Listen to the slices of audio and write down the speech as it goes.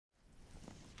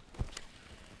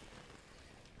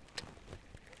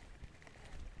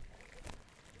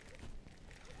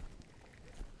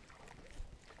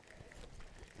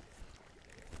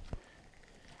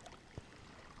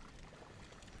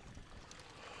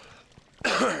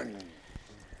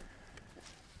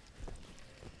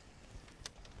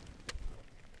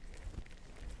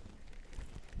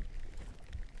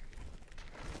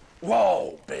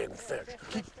Whoa, big fish.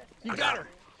 You got her.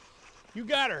 You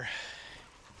got her.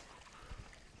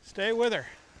 Stay with her.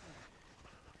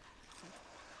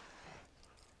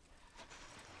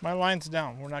 My line's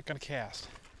down. We're not going to cast.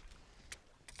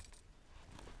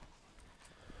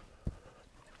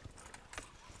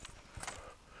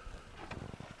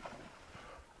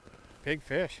 Big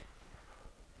fish.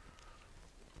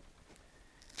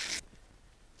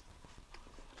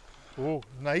 Ooh,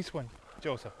 nice one,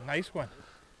 Joseph. Nice one.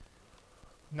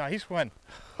 Nice one.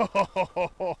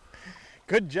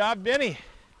 Good job, Benny.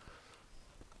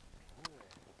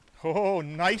 Oh,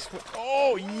 nice one.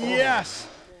 Oh, yes.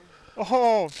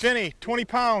 Oh, Benny, 20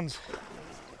 pounds.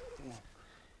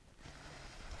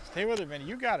 Stay with her, Benny.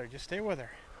 You got her. Just stay with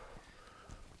her.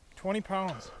 20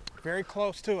 pounds. Very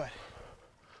close to it.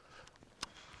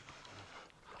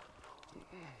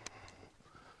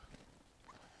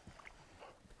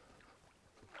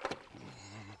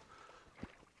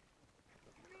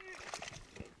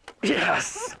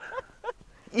 Yes!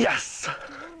 Yes!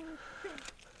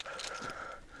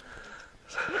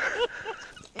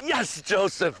 Yes,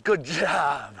 Joseph, good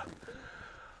job.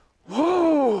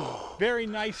 Woo! Very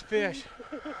nice fish.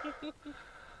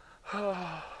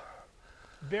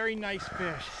 Very nice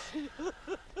fish.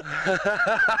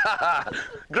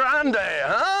 Grande,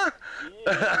 huh?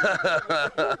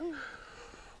 Yeah.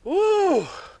 Woo!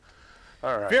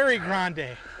 All right. Very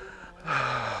grande.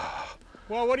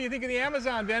 Well, what do you think of the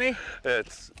Amazon, Benny?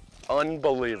 It's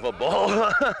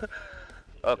unbelievable.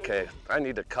 Okay, I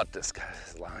need to cut this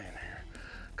guy's line here.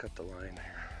 Cut the line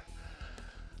here.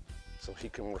 So he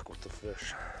can work with the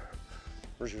fish.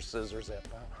 Where's your scissors at,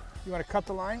 Bob? You want to cut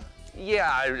the line?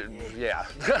 Yeah, yeah.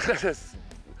 It's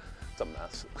a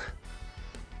mess.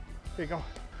 Here you go.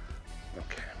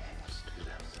 Okay, let's do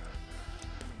this.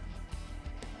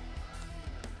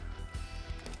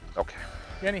 Okay.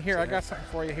 Benny, here, I got something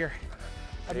for you here.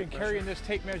 I've been carrying this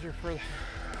tape measure for,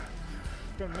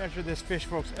 going to measure this fish,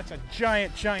 folks. That's a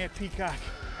giant, giant peacock.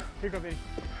 Here you go, Benny.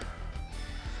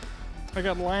 I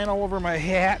got line all over my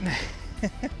hat.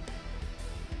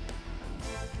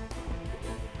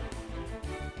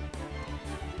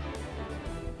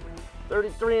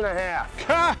 33 and a half.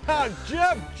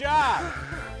 Good job.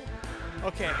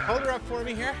 Okay, hold her up for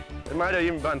me here. It might have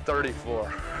even been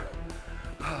 34.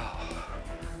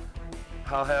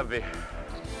 How heavy?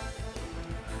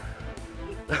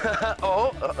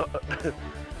 Oh.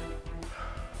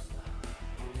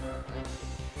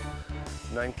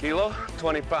 9 kilo,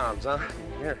 20 pounds, huh?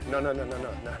 Here, no.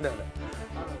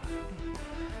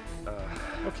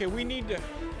 Okay, we need to. Okay,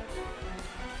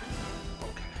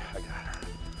 I got her.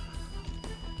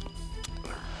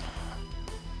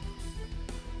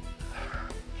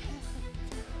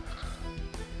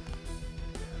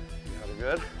 You got her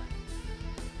good?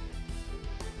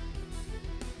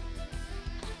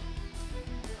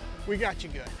 We got you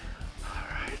good. All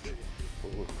right.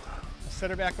 Ooh. Set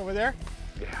her back over there.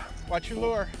 Yeah. Watch your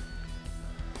lure.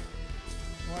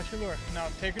 Watch your lure. Now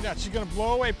take her down. She's gonna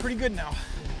blow away pretty good now.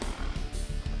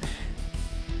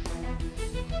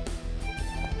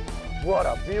 What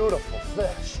a beautiful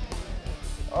fish.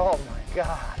 Oh my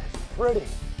God, it's pretty.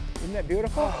 Isn't that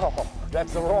beautiful? Oh,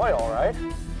 that's a royal, right?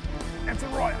 That's a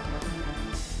royal.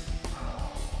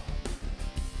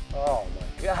 Oh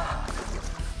my God.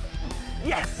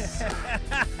 Yes!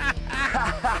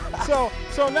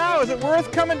 So now is it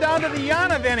worth coming down to the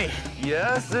Yanna, Benny?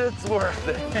 Yes, it's worth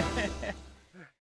it.